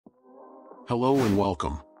Hello and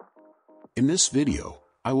welcome. In this video,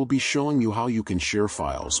 I will be showing you how you can share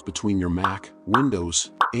files between your Mac,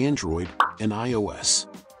 Windows, Android, and iOS.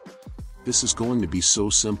 This is going to be so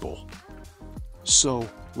simple. So,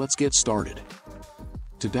 let's get started.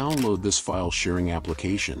 To download this file sharing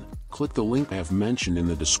application, click the link I have mentioned in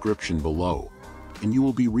the description below, and you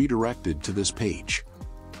will be redirected to this page.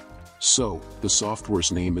 So, the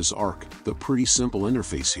software's name is Arc, the pretty simple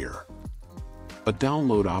interface here. A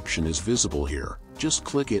download option is visible here, just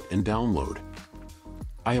click it and download.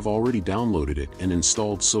 I have already downloaded it and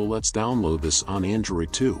installed, so let's download this on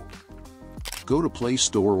Android too. Go to Play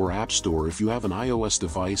Store or App Store if you have an iOS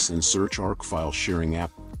device and search Arc File Sharing App.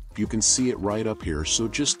 You can see it right up here, so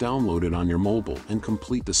just download it on your mobile and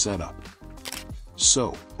complete the setup.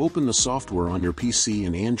 So, open the software on your PC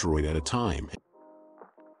and Android at a time,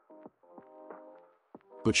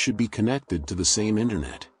 but should be connected to the same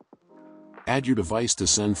internet. Add your device to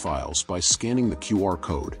send files by scanning the QR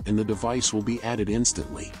code, and the device will be added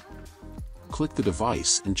instantly. Click the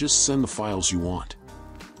device and just send the files you want.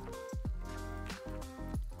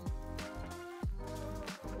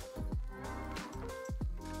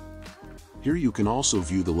 Here you can also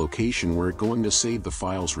view the location where it's going to save the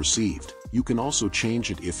files received. You can also change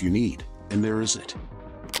it if you need, and there is it.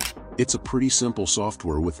 It's a pretty simple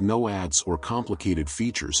software with no ads or complicated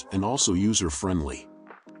features, and also user-friendly.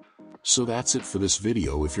 So that's it for this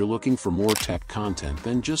video. If you're looking for more tech content,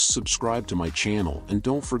 then just subscribe to my channel and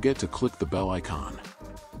don't forget to click the bell icon.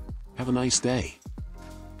 Have a nice day.